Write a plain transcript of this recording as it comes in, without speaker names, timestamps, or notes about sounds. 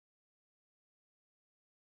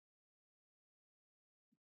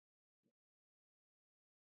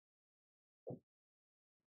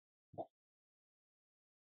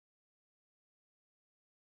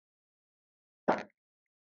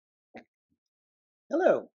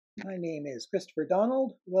Hello, my name is Christopher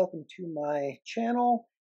Donald. Welcome to my channel,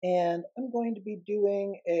 and I'm going to be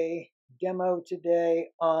doing a demo today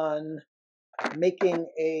on making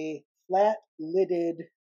a flat-lidded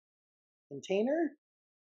container,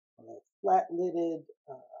 a flat-lidded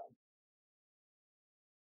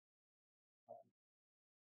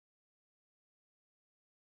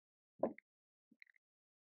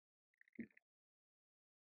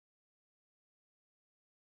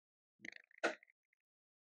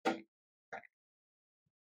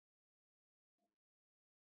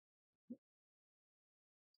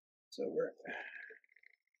so we're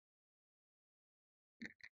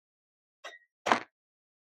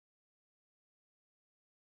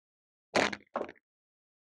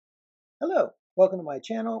Hello, welcome to my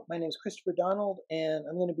channel. My name is Christopher Donald, and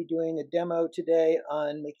I'm going to be doing a demo today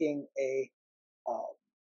on making a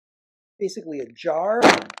basically a jar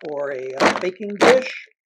or a baking dish,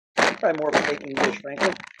 probably more of a baking dish,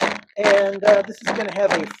 frankly. And this is going to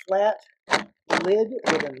have a flat lid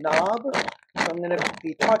with a knob. So I'm going to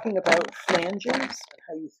be talking about flanges,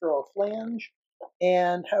 how you throw a flange,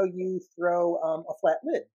 and how you throw a flat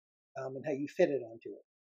lid, and how you fit it onto it.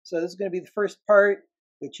 So this is going to be the first part,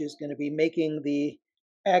 which is going to be making the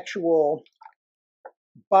actual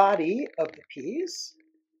body of the piece.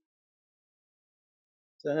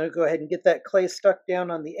 So I'm going to go ahead and get that clay stuck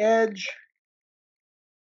down on the edge.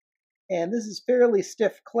 And this is fairly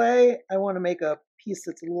stiff clay. I want to make a piece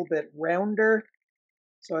that's a little bit rounder.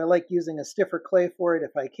 So I like using a stiffer clay for it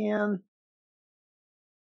if I can.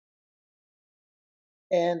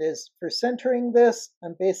 And as for centering this,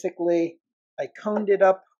 I coned it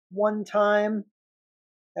up one time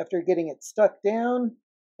after getting it stuck down.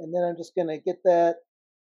 And then I'm just going to get that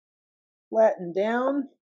flattened down.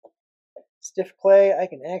 Stiff clay, I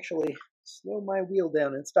can actually slow my wheel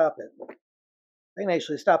down and stop it. I can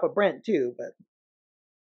actually stop a Brent too, but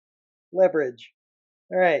leverage.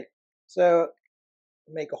 All right, so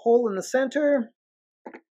make a hole in the center,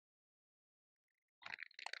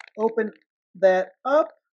 open that up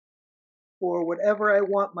for whatever I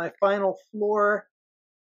want my final floor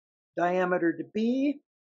diameter to be,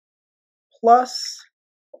 plus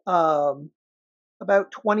about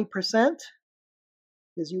 20%,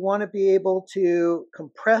 because you want to be able to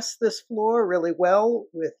compress this floor really well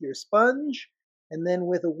with your sponge and then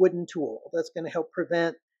with a wooden tool. That's going to help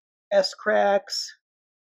prevent S-cracks,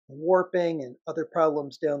 warping, and other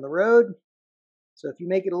problems down the road. So if you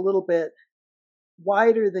make it a little bit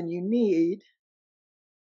wider than you need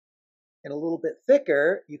and a little bit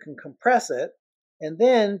thicker, you can compress it. And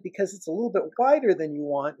then, because it's a little bit wider than you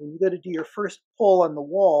want, when you go to do your first pull on the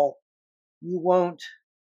wall, you won't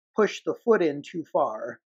push the foot in too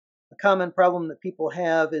far. A common problem that people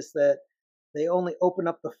have is that they only open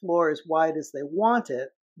up the floor as wide as they want it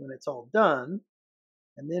when it's all done.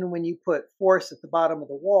 And then when you put force at the bottom of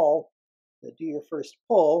the wall to do your first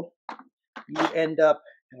pull, you end up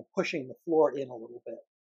kind of pushing the floor in a little bit.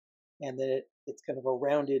 And then it's kind of a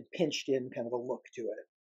rounded, pinched in kind of a look to it.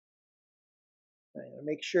 I'm going to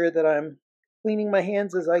make sure that I'm cleaning my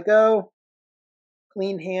hands as I go.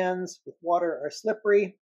 Clean hands with water are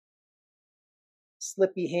slippery.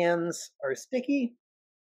 Slippy hands are sticky.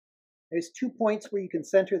 There's 2 points where you can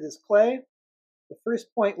center this clay. The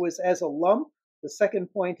first point was as a lump. The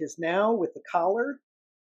second point is now with the collar.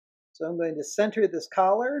 So I'm going to center this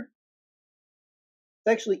collar.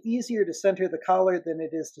 It's actually easier to center the collar than it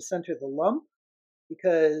is to center the lump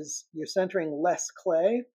because you're centering less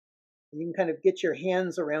clay. You can kind of get your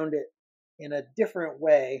hands around it in a different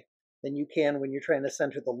way than you can when you're trying to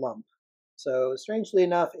center the lump. So strangely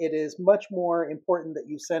enough, it is much more important that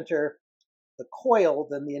you center the coil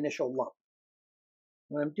than the initial lump.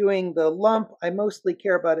 When I'm doing the lump, I mostly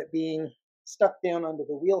care about it being stuck down onto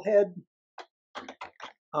the wheel head.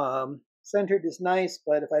 Centered is nice,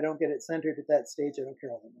 but if I don't get it centered at that stage, I don't care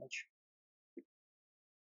all that much.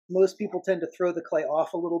 Most people tend to throw the clay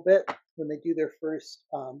off a little bit when they do their first,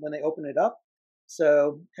 when they open it up.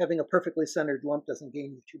 So having a perfectly centered lump doesn't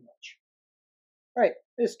gain you too much. All right,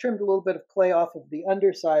 I just trimmed a little bit of clay off of the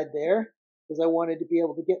underside there because I wanted to be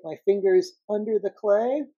able to get my fingers under the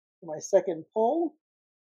clay for my second pull.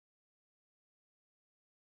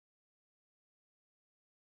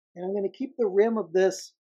 And I'm going to keep the rim of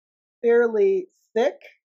this fairly thick,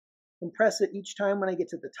 compress it each time when I get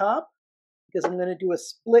to the top, because I'm going to do a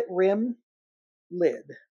split rim lid.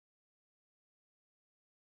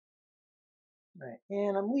 All right,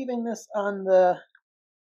 and I'm leaving this on the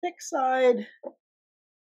thick side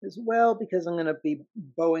as well because I'm going to be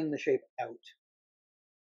bowing the shape out.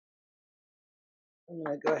 I'm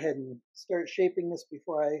going to go ahead and start shaping this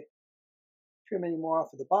before I trim any more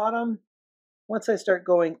off of the bottom. Once I start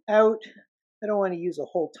going out, I don't want to use a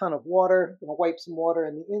whole ton of water. I'm going to wipe some water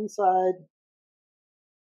on the inside.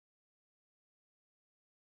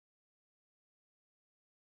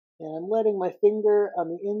 And I'm letting my finger on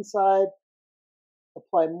the inside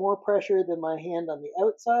apply more pressure than my hand on the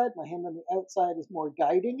outside. My hand on the outside is more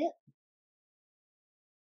guiding it.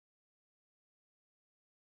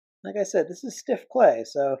 Like I said, this is stiff clay,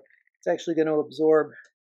 so it's actually going to absorb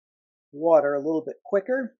water a little bit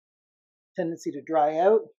quicker. Tendency to dry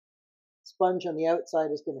out. Sponge on the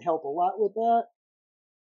outside is going to help a lot with that.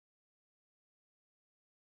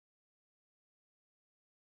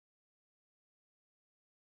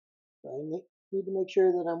 So I need to make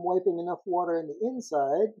sure that I'm wiping enough water on the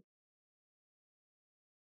inside.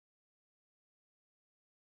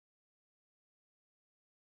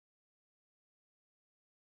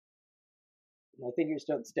 My fingers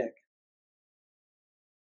don't stick.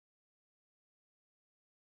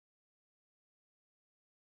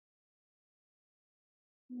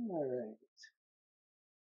 All right.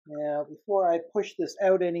 Now, before I push this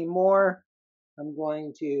out anymore, I'm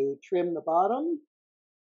going to trim the bottom.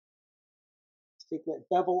 Take that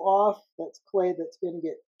bevel off. That's clay that's going to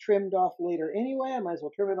get trimmed off later anyway. I might as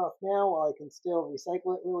well trim it off now while I can still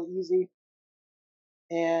recycle it really easy.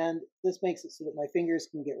 And this makes it so that my fingers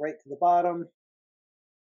can get right to the bottom.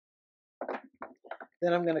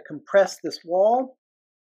 Then I'm going to compress this wall.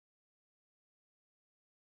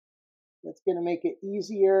 That's going to make it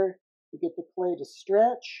easier to get the clay to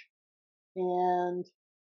stretch and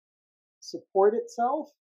support itself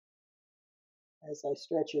as I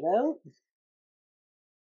stretch it out.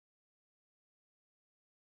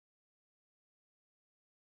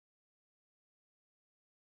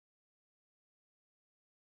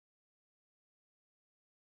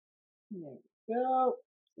 There we go.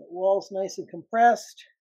 The wall's nice and compressed.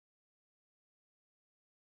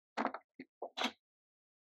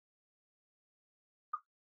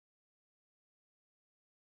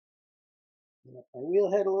 Up my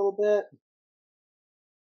wheel head a little bit.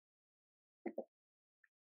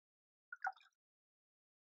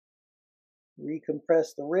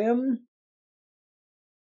 Recompress the rim.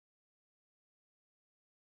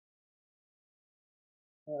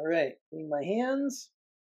 All right, clean my hands.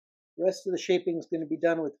 The rest of the shaping is going to be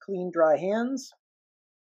done with clean, dry hands.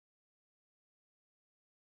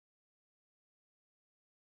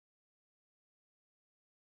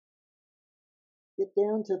 Get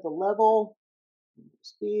down to the level,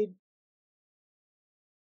 speed.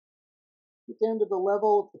 Get down to the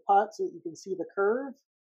level of the pot so that you can see the curve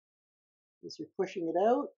as you're pushing it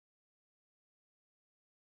out.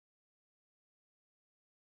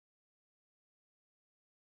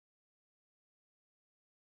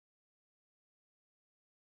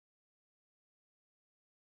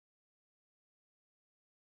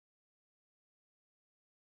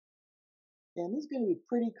 And this is going to be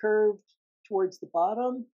pretty curved towards the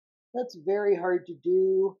bottom. That's very hard to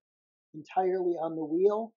do entirely on the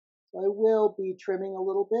wheel. So I will be trimming a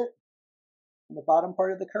little bit on the bottom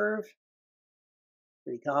part of the curve.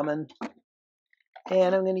 Pretty common.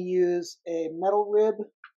 And I'm going to use a metal rib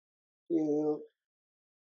to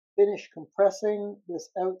finish compressing this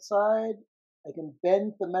outside. I can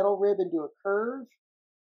bend the metal rib into a curve,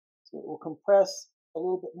 so it will compress a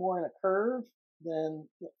little bit more in a curve than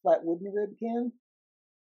the flat wooden rib can.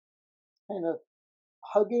 Kind of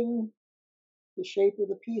hugging the shape of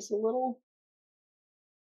the piece a little.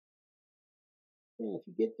 And if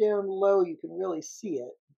you get down low, you can really see it.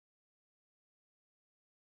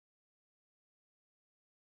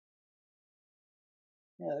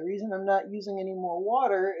 Now, the reason I'm not using any more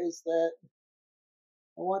water is that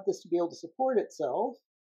I want this to be able to support itself.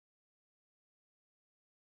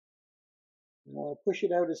 I want to push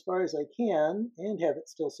it out as far as I can and have it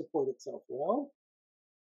still support itself well.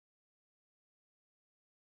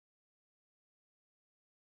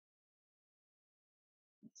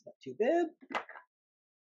 It's not too bad.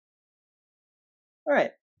 All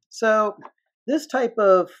right, so this type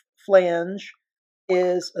of flange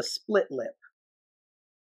is a split lip.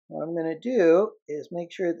 What I'm going to do is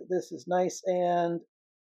make sure that this is nice and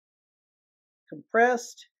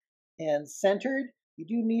compressed and centered. You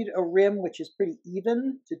do need a rim which is pretty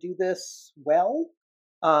even to do this well.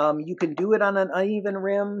 You can do it on an uneven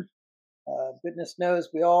rim. Goodness knows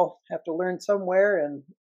we all have to learn somewhere, and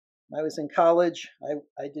when I was in college,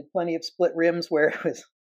 I did plenty of split rims where it was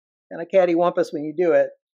kind of cattywampus when you do it.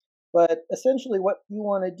 But essentially what you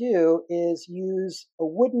want to do is use a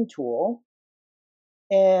wooden tool,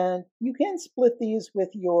 and you can split these with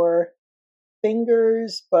your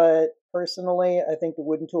fingers, but personally I think the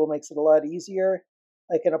wooden tool makes it a lot easier.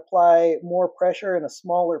 I can apply more pressure in a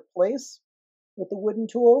smaller place. with the wooden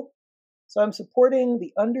tool. So I'm supporting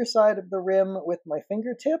the underside of the rim with my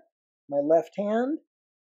fingertip, my left hand,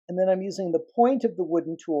 and then I'm using the point of the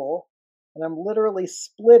wooden tool, and I'm literally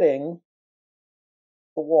splitting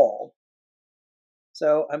the wall.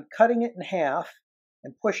 So I'm cutting it in half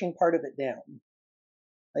and pushing part of it down.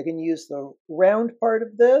 I can use the round part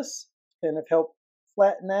of this to kind of help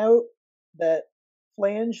flatten out that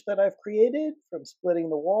flange that I've created from splitting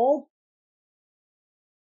the wall.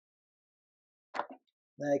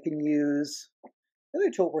 And I can use, the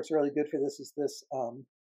other tool that works really good for this is this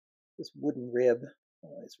wooden rib. I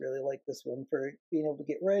always really like this one for being able to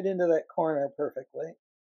get right into that corner perfectly.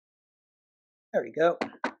 There we go.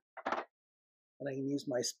 And I can use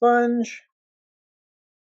my sponge,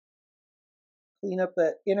 clean up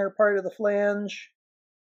that inner part of the flange,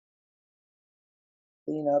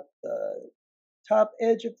 clean up the top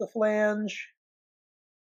edge of the flange.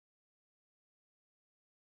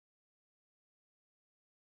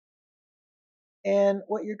 And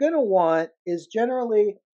what you're going to want is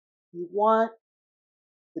generally you want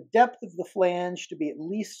the depth of the flange to be at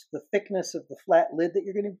least the thickness of the flat lid that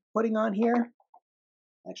you're going to be putting on here.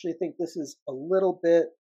 I actually think this is a little bit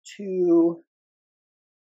too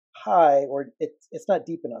high, or it's not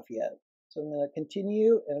deep enough yet. So I'm going to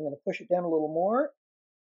continue and I'm going to push it down a little more.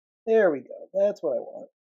 There we go. That's what I want.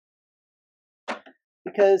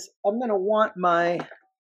 Because I'm going to want my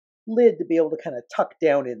lid to be able to kind of tuck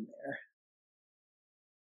down in there.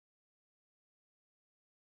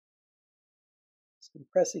 So I'm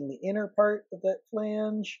pressing the inner part of that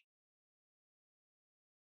flange.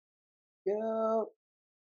 Go.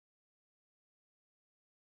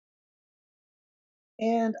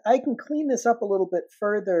 And I can clean this up a little bit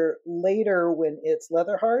further later when it's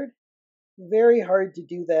leather hard. Very hard to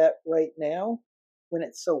do that right now when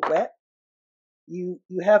it's so wet. You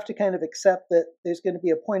have to kind of accept that there's going to be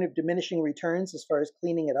a point of diminishing returns as far as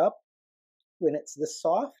cleaning it up when it's this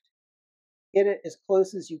soft. Get it as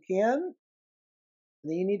close as you can,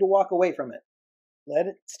 and then you need to walk away from it. Let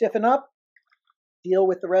it stiffen up, deal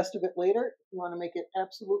with the rest of it later. If you want to make it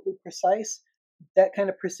absolutely precise, that kind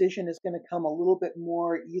of precision is going to come a little bit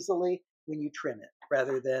more easily when you trim it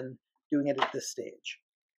rather than doing it at this stage.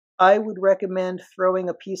 I would recommend throwing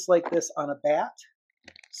a piece like this on a bat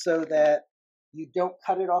so that you don't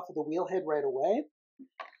cut it off of the wheel head right away.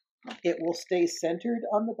 It will stay centered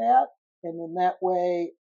on the bat, and then that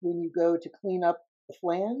way, when you go to clean up the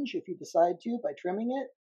flange, if you decide to, by trimming it,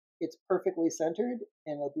 it's perfectly centered,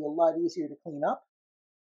 and it'll be a lot easier to clean up.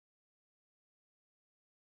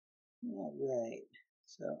 All right,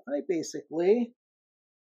 so I basically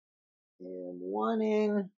am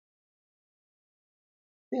wanting, I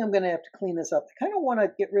think I'm going to have to clean this up. I kind of want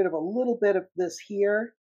to get rid of a little bit of this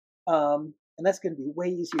here, and that's going to be way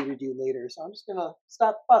easier to do later. So I'm just going to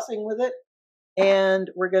stop fussing with it, and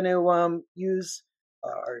we're going to use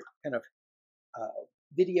our kind of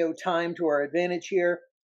video time to our advantage here.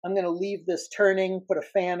 I'm going to leave this turning, put a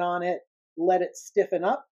fan on it, let it stiffen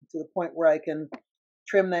up to the point where I can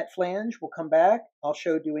trim that flange. We'll come back. I'll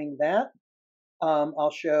show doing that.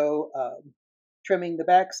 I'll show trimming the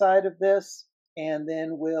back side of this, and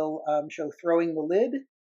then we'll show throwing the lid,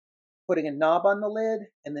 putting a knob on the lid,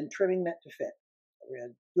 and then trimming that to fit. We're going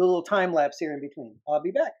to do a little time lapse here in between. I'll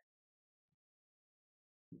be back.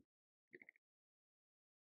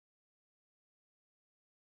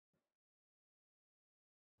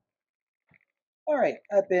 All right,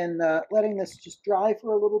 I've been letting this just dry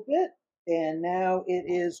for a little bit, and now it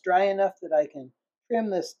is dry enough that I can trim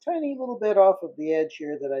this tiny little bit off of the edge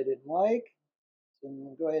here that I didn't like. So I'm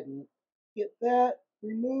going to go ahead and get that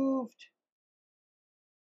removed.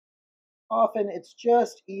 Often it's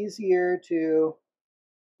just easier to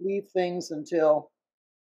leave things until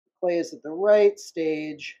the clay is at the right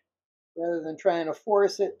stage rather than trying to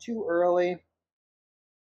force it too early.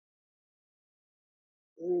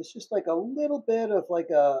 There's just like a little bit of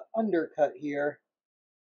like a undercut here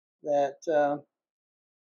that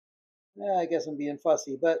I guess I'm being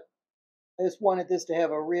fussy, but I just wanted this to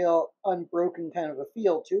have a real unbroken kind of a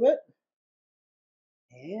feel to it.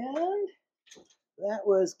 And that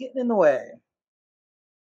was getting in the way.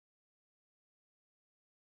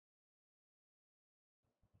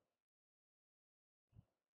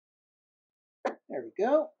 There we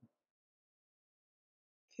go.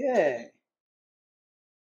 Okay.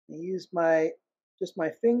 I use just my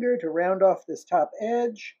finger to round off this top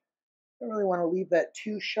edge. Don't really want to leave that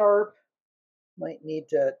too sharp. Might need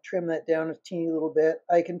to trim that down a teeny little bit.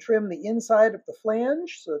 I can trim the inside of the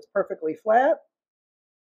flange so it's perfectly flat.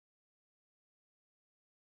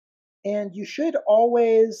 And you should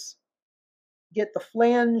always get the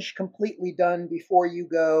flange completely done before you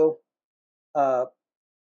go uh,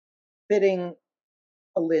 fitting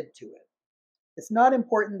a lid to it. It's not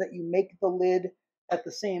important that you make the lid at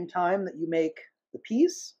the same time that you make the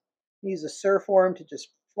piece. Use a Surform to just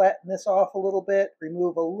flatten this off a little bit,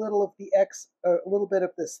 remove a little of a little bit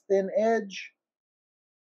of this thin edge,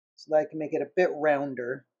 so that I can make it a bit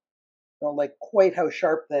rounder. I don't like quite how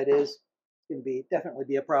sharp that is. It's going to definitely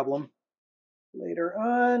be a problem. Later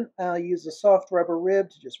on, I'll use a soft rubber rib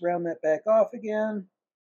to just round that back off again.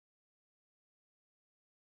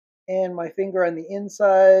 And my finger on the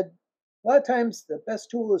inside. A lot of times the best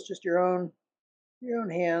tool is just your own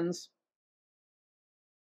hands.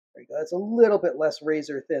 There you go. That's a little bit less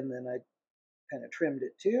razor thin than I kind of trimmed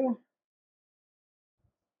it to.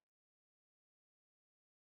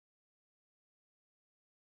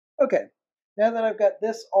 Okay, now that I've got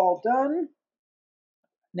this all done,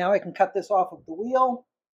 now I can cut this off of the wheel.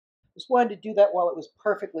 Just wanted to do that while it was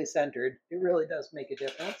perfectly centered. It really does make a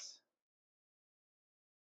difference.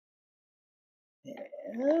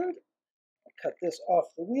 And cut this off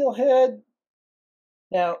the wheel head.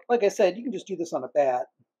 Now, like I said, you can just do this on a bat.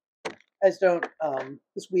 As don't,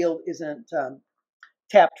 this wheel isn't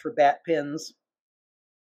tapped for bat pins.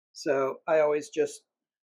 So I always just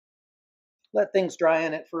let things dry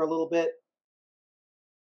on it for a little bit.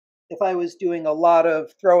 If I was doing a lot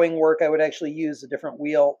of throwing work, I would actually use a different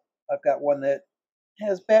wheel. I've got one that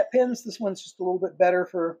has bat pins. This one's just a little bit better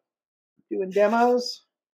for doing demos.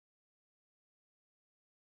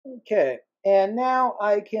 Okay, and now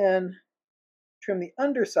I can trim the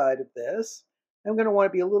underside of this. I'm going to want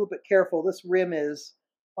to be a little bit careful. This rim is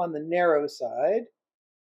on the narrow side,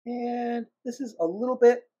 and this is a little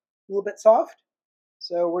bit soft.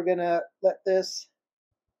 So we're going to let this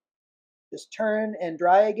just turn and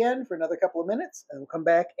dry again for another couple of minutes, and we'll come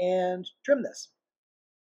back and trim this.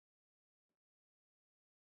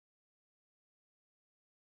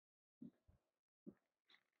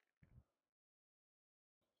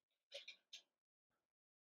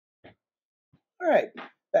 All right,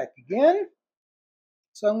 back again.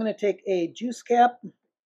 So I'm going to take a juice cap,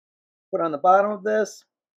 put on the bottom of this,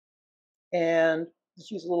 and just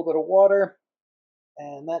use a little bit of water.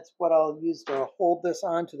 And that's what I'll use to hold this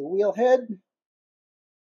onto the wheel head.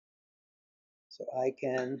 So I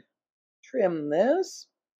can trim this.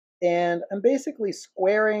 And I'm basically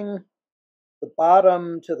squaring the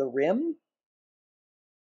bottom to the rim.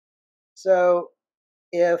 So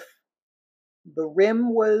if the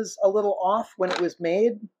rim was a little off when it was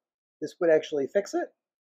made, this would actually fix it,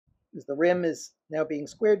 because the rim is now being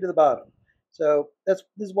squared to the bottom. So this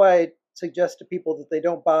is why I suggest to people that they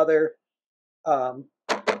don't bother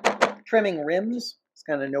trimming rims. It's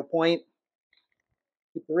kind of no point.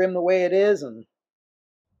 Keep the rim the way it is and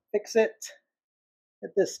fix it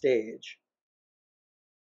at this stage.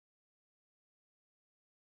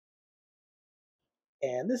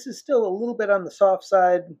 And this is still a little bit on the soft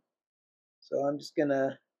side, so I'm just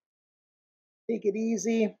gonna take it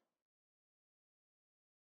easy.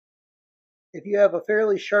 If you have a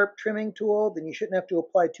fairly sharp trimming tool, then you shouldn't have to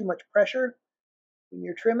apply too much pressure when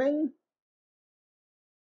you're trimming.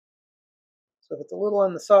 So if it's a little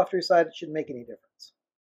on the softer side, it shouldn't make any difference.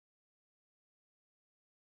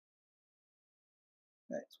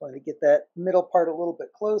 I just want to get that middle part a little bit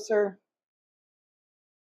closer.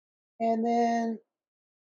 And then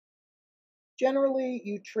generally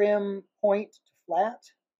you trim point to flat.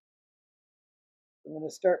 I'm going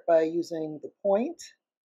to start by using the point.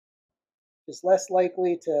 It's less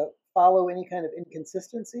likely to follow any kind of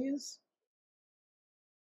inconsistencies.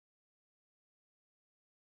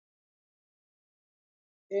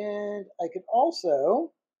 And I could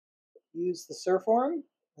also use the Surform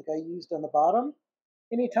like I used on the bottom.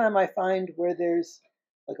 Anytime I find where there's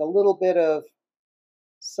like a little bit of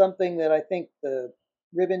something that I think the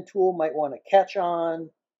ribbon tool might want to catch on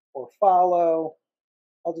or follow,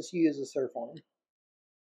 I'll just use a Surform.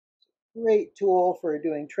 Great tool for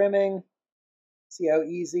doing trimming. See how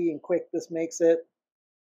easy and quick this makes it.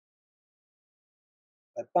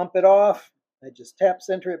 I bump it off, I just tap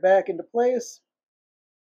center it back into place.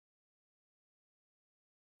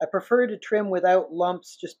 I prefer to trim without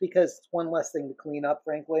lumps just because it's one less thing to clean up,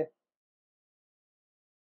 frankly.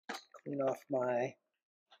 Clean off my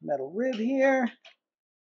metal rib here.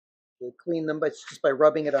 Really clean them just by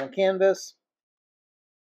rubbing it on canvas.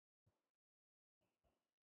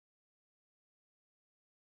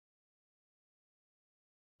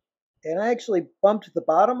 And I actually bumped the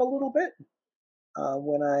bottom a little bit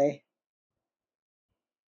when I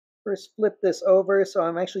first flip this over, so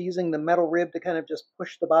I'm actually using the metal rib to kind of just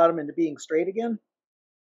push the bottom into being straight again,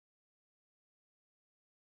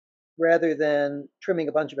 rather than trimming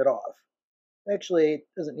a bunch of it off. Actually, it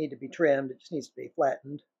doesn't need to be trimmed, it just needs to be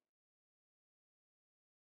flattened.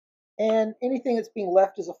 And anything that's being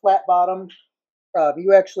left as a flat bottom,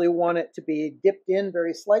 you actually want it to be dipped in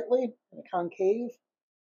very slightly in a concave.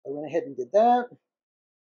 I went ahead and did that.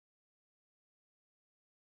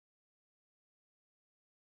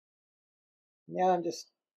 Now I'm just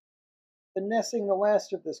finessing the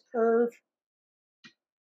last of this curve.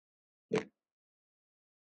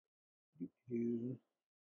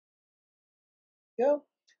 Go.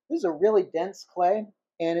 This is a really dense clay,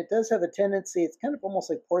 and it does have a tendency, it's kind of almost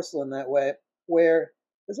like porcelain that way, where it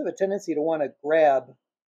does have a tendency to want to grab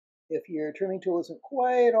if your trimming tool isn't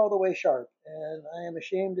quite all the way sharp. And I am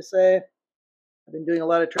ashamed to say I've been doing a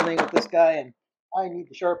lot of trimming with this guy, and I need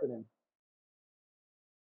to sharpen him.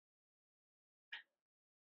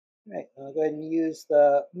 All right, I'll go ahead and use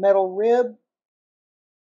the metal rib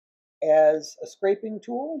as a scraping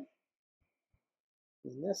tool.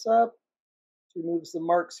 Clean this up. This removes the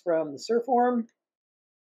marks from the surform.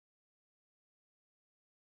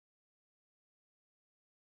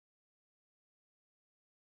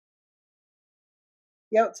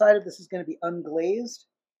 The outside of this is going to be unglazed,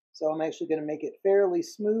 so I'm actually going to make it fairly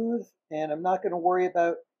smooth, and I'm not going to worry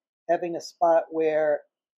about having a spot where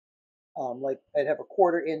like I'd have a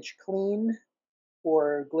 1/4 inch clean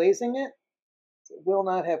for glazing it. So it will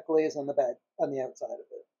not have glaze on the back, on the outside of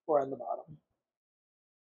it, or on the bottom.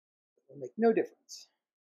 It will make no difference.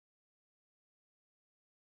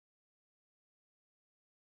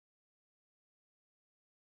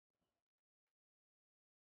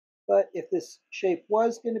 But if this shape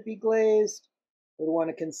was going to be glazed, I would want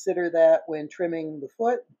to consider that when trimming the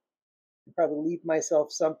foot. I'd probably leave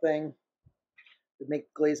myself something to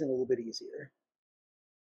make glazing a little bit easier.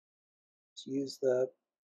 Just use the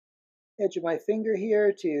edge of my finger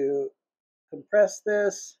here to compress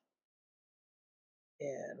this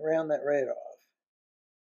and round that right off.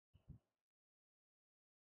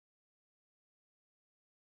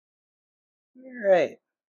 All right.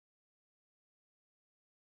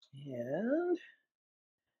 And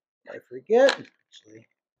I forget, actually,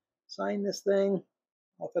 sign this thing.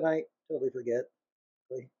 Often I totally forget.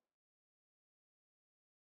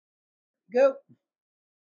 Go.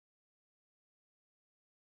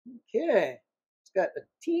 Okay. It's got a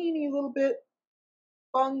teeny little bit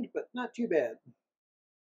bunged, but not too bad.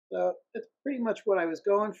 So that's pretty much what I was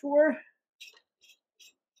going for.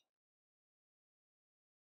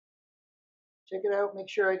 Check it out, make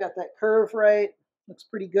sure I got that curve right. Looks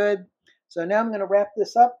pretty good. So now I'm going to wrap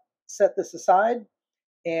this up, set this aside,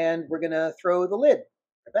 and we're going to throw the lid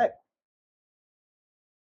right back.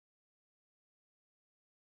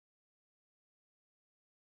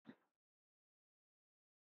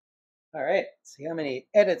 All right, see how many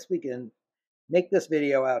edits we can make this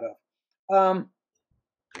video out of.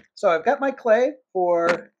 So I've got my clay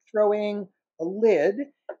for throwing a lid,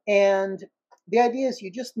 and the idea is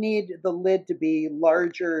you just need the lid to be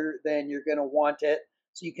larger than you're going to want it,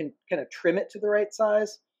 so you can kind of trim it to the right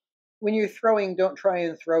size. When you're throwing, don't try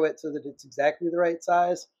and throw it so that it's exactly the right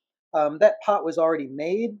size. That pot was already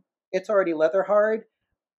made. It's already leather hard.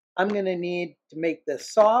 I'm going to need to make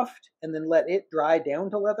this soft and then let it dry down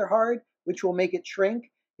to leather hard, which will make it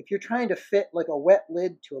shrink. If you're trying to fit like a wet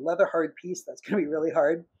lid to a leather hard piece, that's going to be really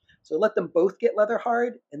hard. So let them both get leather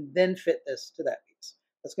hard and then fit this to that piece.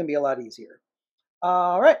 That's going to be a lot easier.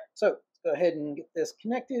 All right, so let's go ahead and get this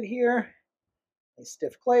connected here. Nice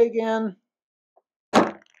stiff clay again.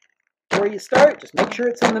 Before you start, just make sure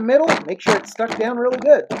it's in the middle. Make sure it's stuck down really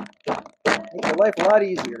good. Make your life a lot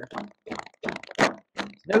easier.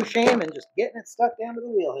 There's no shame in just getting it stuck down to the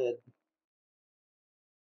wheel head.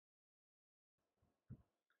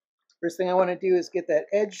 First thing I want to do is get that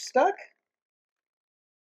edge stuck.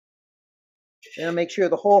 And make sure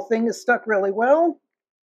the whole thing is stuck really well.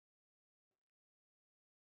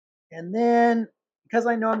 And then, because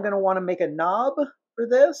I know I'm going to want to make a knob for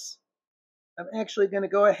this, I'm actually going to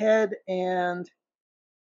go ahead and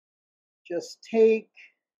just take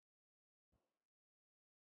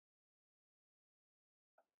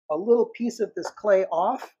a little piece of this clay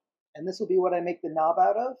off, and this will be what I make the knob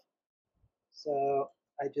out of. So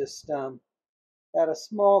I just got a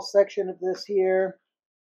small section of this here.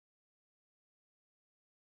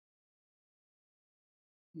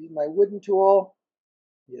 Use my wooden tool,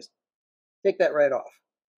 just take that right off.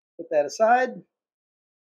 Put that aside.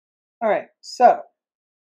 All right, so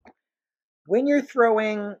when you're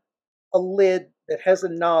throwing a lid that has a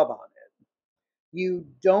knob on it, you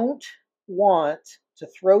don't want to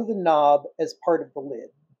throw the knob as part of the lid.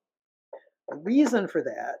 The reason for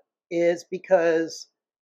that is because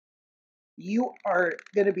you are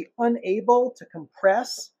going to be unable to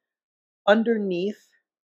compress underneath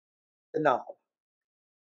the knob.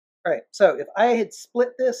 All right, so if I had split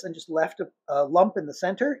this and just left a lump in the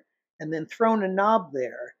center and then thrown a knob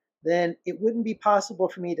there, then it wouldn't be possible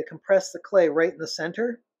for me to compress the clay right in the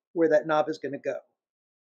center where that knob is going to go.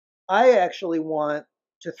 I actually want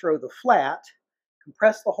to throw the flat,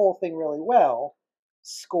 compress the whole thing really well,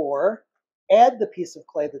 score, add the piece of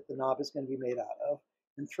clay that the knob is going to be made out of,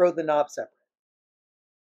 and throw the knob separate.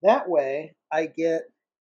 That way, I get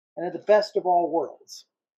kind of the best of all worlds.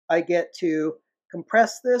 I get to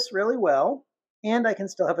compress this really well, and I can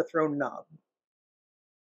still have a thrown knob.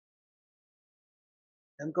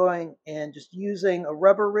 I'm going and just using a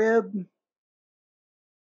rubber rib.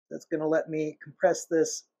 That's going to let me compress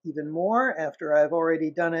this even more after I've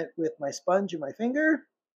already done it with my sponge and my finger.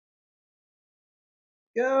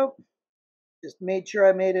 Go. Just made sure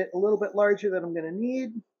I made it a little bit larger than I'm going to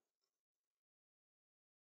need.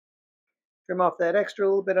 Trim off that extra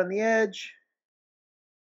little bit on the edge.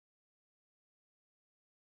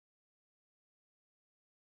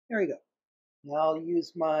 There we go. Now I'll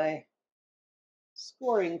use my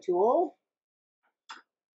scoring tool.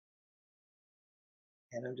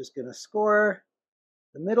 And I'm just going to score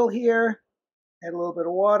the middle here, add a little bit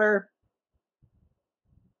of water,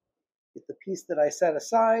 get the piece that I set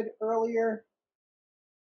aside earlier,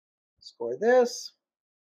 score this.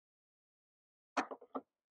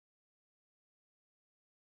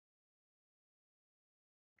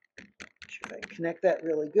 Should I connect that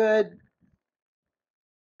really good?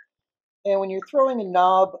 And when you're throwing a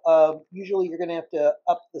knob, usually you're going to have to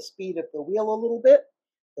up the speed of the wheel a little bit.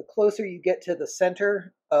 The closer you get to the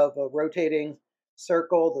center of a rotating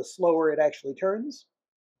circle, the slower it actually turns.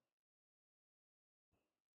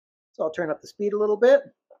 So I'll turn up the speed a little bit.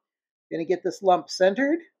 Going to get this lump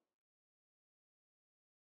centered.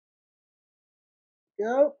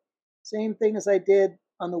 Go. Same thing as I did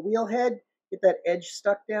on the wheel head. Get that edge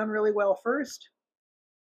stuck down really well first.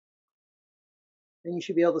 Then you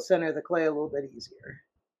should be able to center the clay a little bit easier.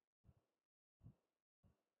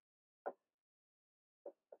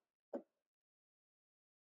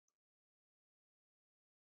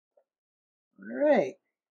 All right.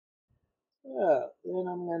 So then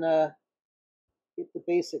I'm going to get the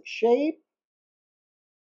basic shape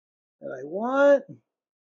that I want.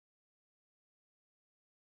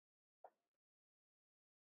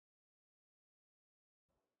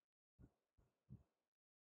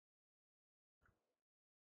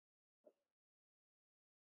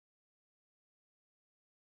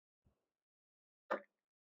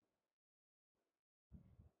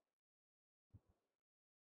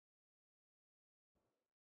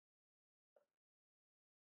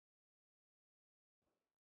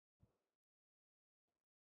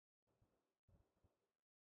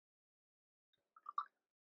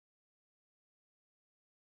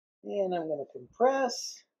 And I'm going to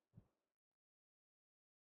compress,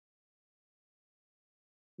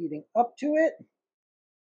 feeding up to it.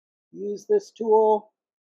 Use this tool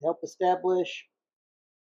to help establish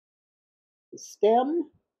the stem.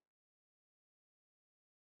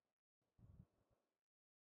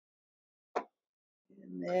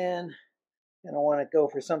 And then I want to go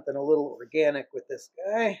for something a little organic with this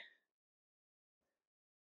guy.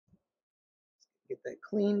 Get that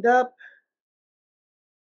cleaned up.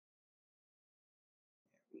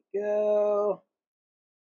 There we go.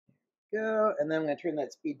 Go. And then I'm going to turn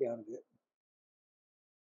that speed down a bit.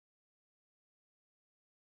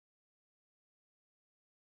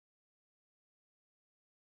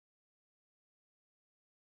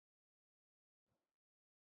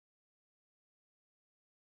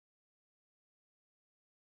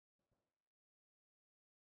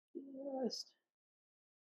 Just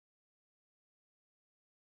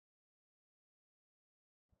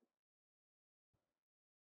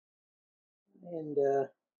and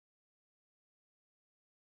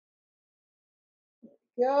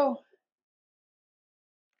go.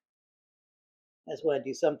 I just want to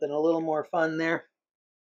do something a little more fun there.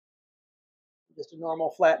 Just a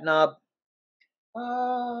normal flat knob.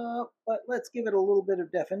 But let's give it a little bit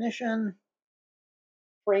of definition.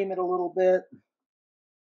 Frame it a little bit.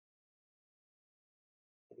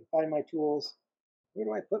 I can find my tools. Where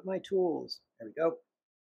do I put my tools? There we go.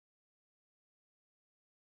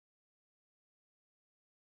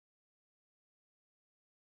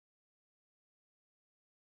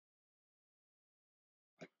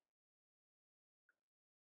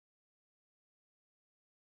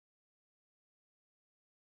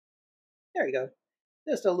 There you go.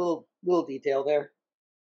 Just a little detail there.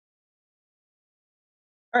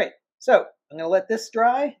 All right, so I'm going to let this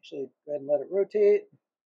dry. Actually, go ahead and let it rotate.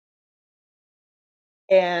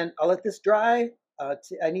 And I'll let this dry.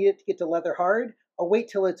 I need it to get to leather hard. I'll wait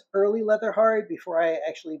till it's early leather hard before I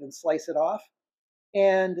actually even slice it off.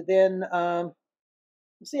 And then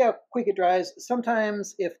see how quick it dries.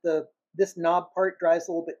 Sometimes if this knob part dries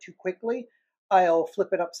a little bit too quickly, I'll flip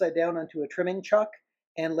it upside down onto a trimming chuck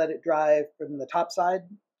and let it dry from the top side,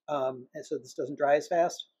 and so this doesn't dry as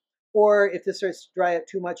fast. Or if this starts to dry out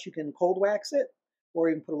too much, you can cold wax it, or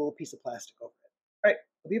even put a little piece of plastic over it. All right,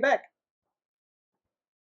 I'll be back.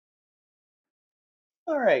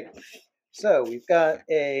 All right, so we've got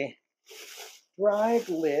a dried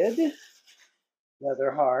lid,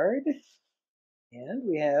 leather hard, and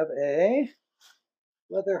we have a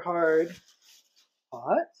leather hard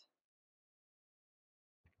pot.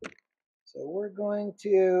 So we're going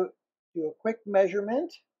to do a quick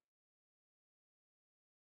measurement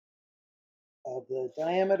of the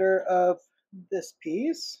diameter of this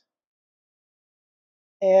piece.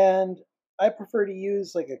 And I prefer to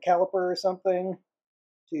use like a caliper or something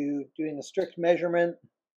to doing a strict measurement.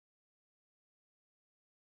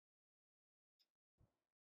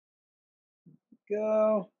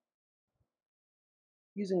 Go.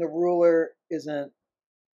 Using a ruler isn't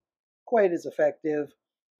quite as effective.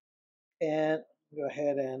 And go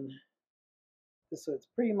ahead and so it's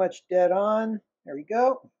pretty much dead on. There we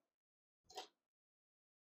go.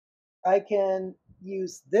 I can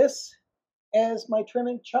use this as my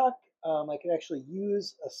trimming chuck. I could actually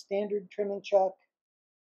use a standard trimming chuck.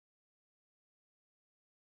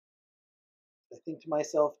 I think to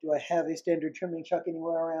myself, do I have a standard trimming chuck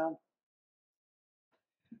anywhere around?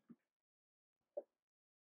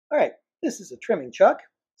 All right, this is a trimming chuck.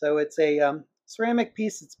 So it's a ceramic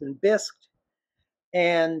piece that's been bisqued,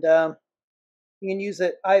 and you can use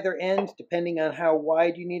it either end depending on how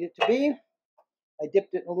wide you need it to be. I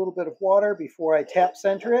dipped it in a little bit of water before I tap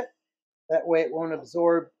center it. That way it won't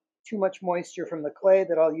absorb too much moisture from the clay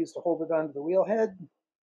that I'll use to hold it onto the wheel head.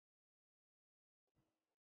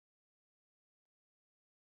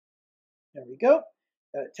 There we go.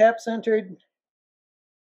 Got it tap centered.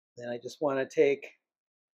 Then I just want to take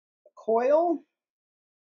a coil,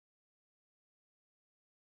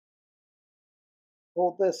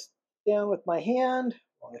 hold this down with my hand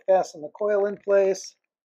while I fasten the coil in place.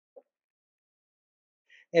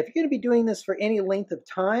 And if you're going to be doing this for any length of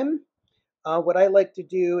time, what I like to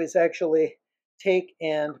do is actually take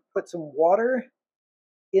and put some water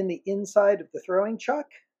in the inside of the throwing chuck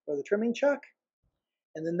or the trimming chuck.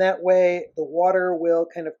 And then that way the water will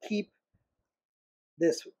kind of keep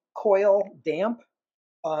this coil damp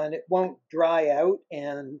and it won't dry out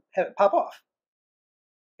and have it pop off.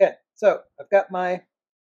 Okay, so I've got my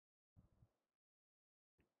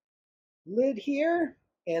lid here,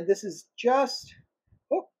 and this is just,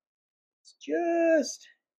 it's just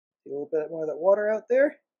a little bit more of that water out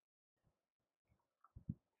there.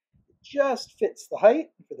 It just fits the height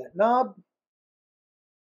for that knob.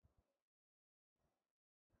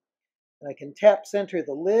 And I can tap center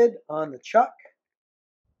the lid on the chuck.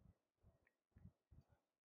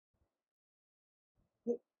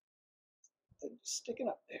 Just sticking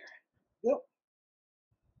up there. Yep.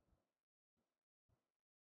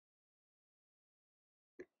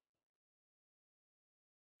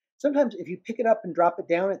 Sometimes if you pick it up and drop it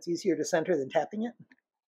down, it's easier to center than tapping it.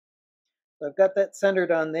 So I've got that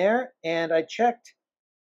centered on there, and I checked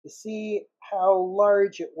to see how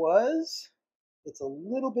large it was. It's a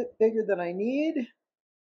little bit bigger than I need.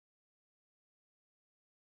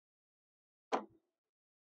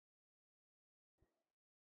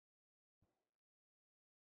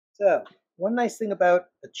 So one nice thing about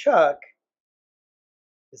a chuck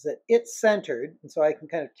is that it's centered, and so I can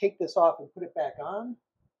kind of take this off and put it back on.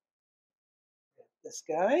 This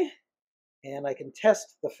guy, and I can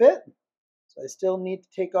test the fit. So I still need to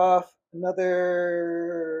take off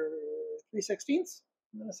another 3/16,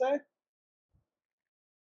 I'm going to say.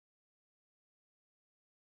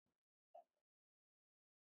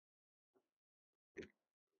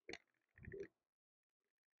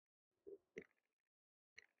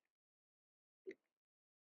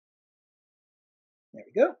 There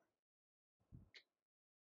we go.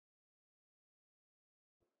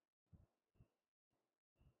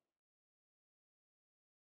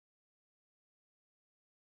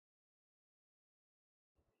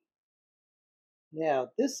 Now,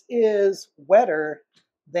 this is wetter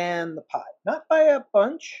than the pot. Not by a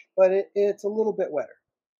bunch, but it's a little bit wetter.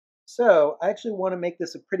 So I actually want to make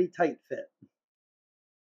this a pretty tight fit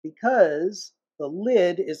because the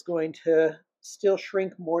lid is going to still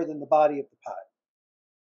shrink more than the body of the pot.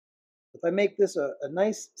 If I make this a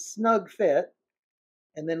nice snug fit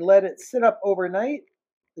and then let it sit up overnight,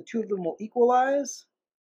 the two of them will equalize.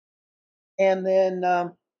 And then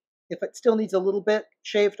If it still needs a little bit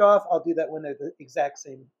shaved off, I'll do that when they're the exact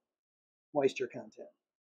same moisture content.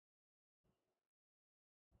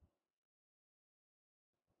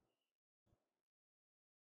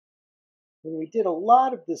 When we did a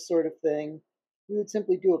lot of this sort of thing, we would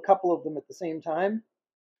simply do a couple of them at the same time.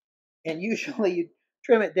 And usually you'd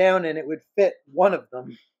trim it down and it would fit one of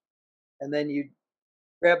them. And then you'd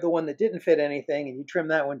grab the one that didn't fit anything and you trim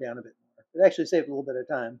that one down a bit more. It actually saved a little bit of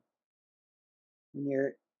time. When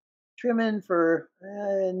you're trimming for,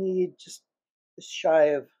 need just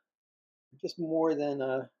shy of, just more than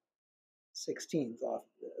a 16th off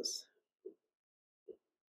of this.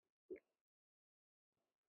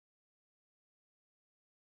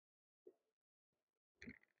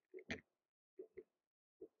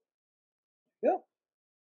 Yep.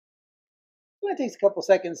 It takes a couple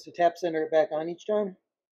seconds to tap center it back on each time.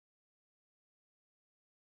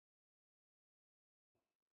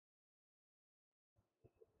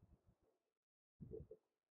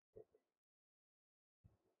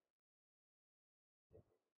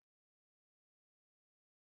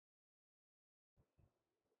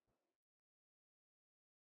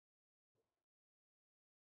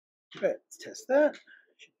 Okay, let's test that.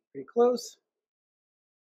 Should be pretty close.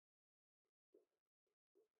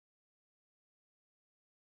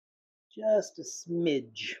 Just a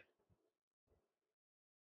smidge.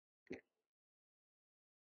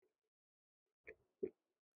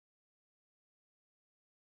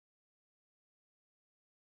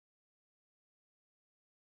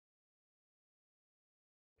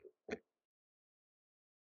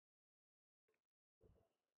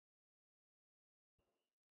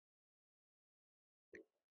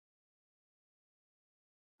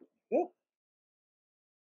 Yep.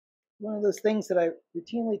 One of those things that I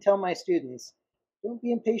routinely tell my students, don't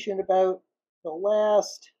be impatient about the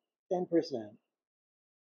last 10%.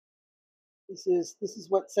 This is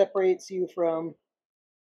what separates you from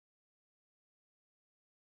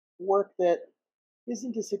work that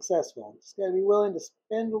isn't as successful. Just got to be willing to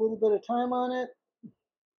spend a little bit of time on it.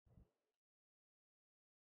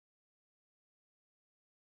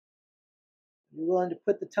 Be willing to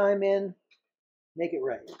put the time in, make it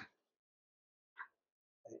right.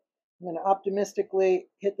 I'm going to optimistically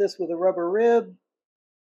hit this with a rubber rib.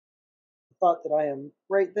 I thought that I am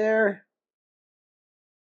right there.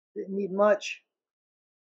 Didn't need much.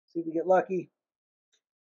 See if we get lucky.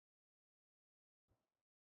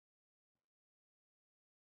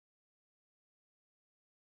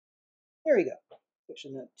 There we go.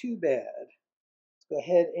 Actually, not too bad. Let's go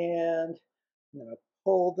ahead and I'm going to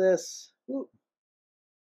pull this.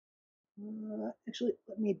 Actually,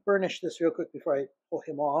 let me burnish this real quick before I pull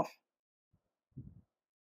him off.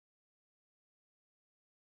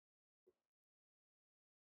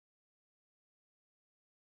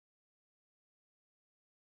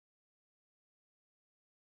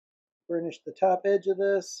 Burnish the top edge of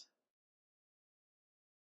this.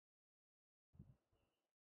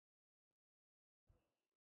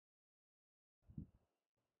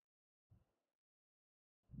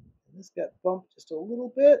 And this got bumped just a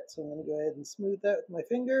little bit, so I'm going to go ahead and smooth that with my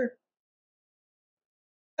finger.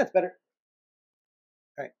 That's better.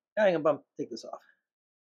 All right, now I'm going to take this off.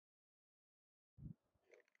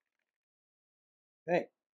 All right,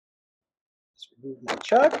 just remove my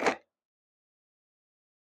chuck.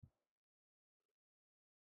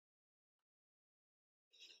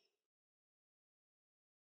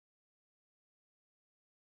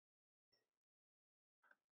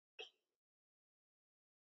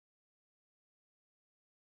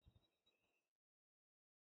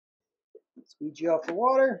 Squeegee off the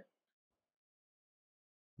water.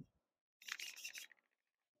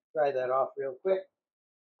 Dry that off real quick.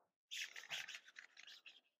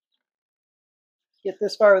 Get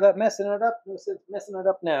this far without messing it up. No sense messing it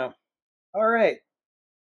up now. All right.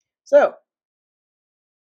 So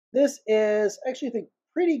this is actually, I think,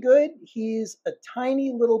 pretty good. He's a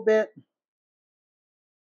tiny little bit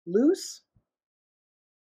loose.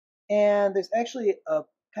 And there's actually a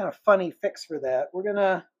kind of funny fix for that. We're going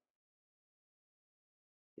to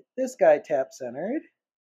get this guy tap centered.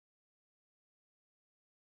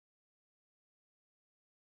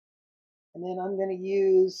 And then I'm going to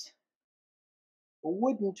use a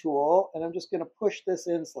wooden tool, and I'm just going to push this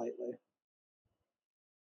in slightly.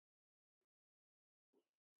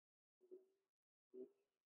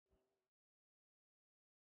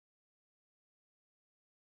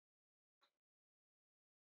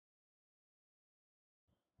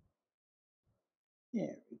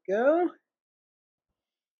 There we go.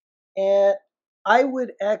 And I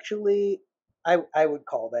would actually, I would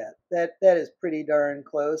call that is pretty darn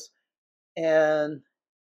close. And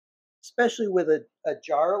especially with a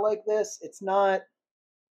jar like this. It's not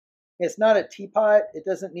a teapot. It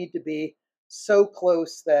doesn't need to be so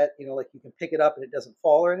close that, like you can pick it up and it doesn't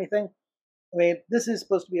fall or anything. I mean, this is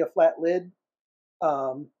supposed to be a flat lid,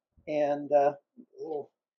 um, and little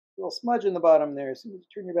smudge in the bottom there. As soon as you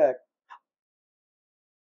turn your back.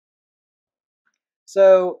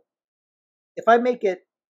 So if I make it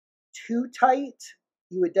too tight,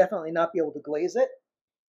 you would definitely not be able to glaze it.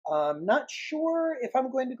 I'm not sure if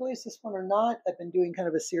I'm going to glaze this one or not. I've been doing kind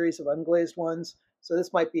of a series of unglazed ones, so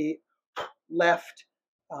this might be left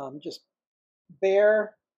just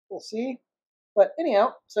bare. We'll see. But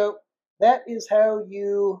anyhow, so that is how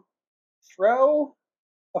you throw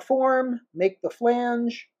a form, make the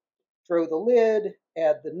flange, throw the lid,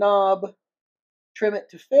 add the knob, trim it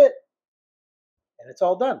to fit, and it's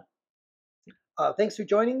all done. Thanks for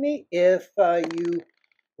joining me. If you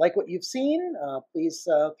like what you've seen, please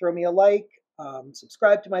throw me a like.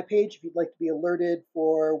 Subscribe to my page if you'd like to be alerted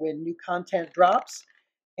for when new content drops.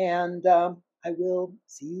 And I will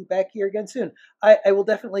see you back here again soon. I will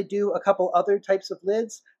definitely do a couple other types of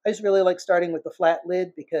lids. I just really like starting with the flat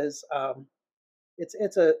lid because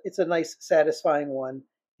it's a nice, satisfying one,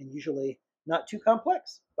 and usually not too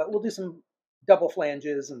complex. But we'll do some double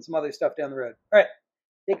flanges and some other stuff down the road. All right,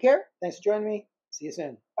 take care. Thanks for joining me. See you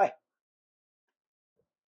soon. Bye.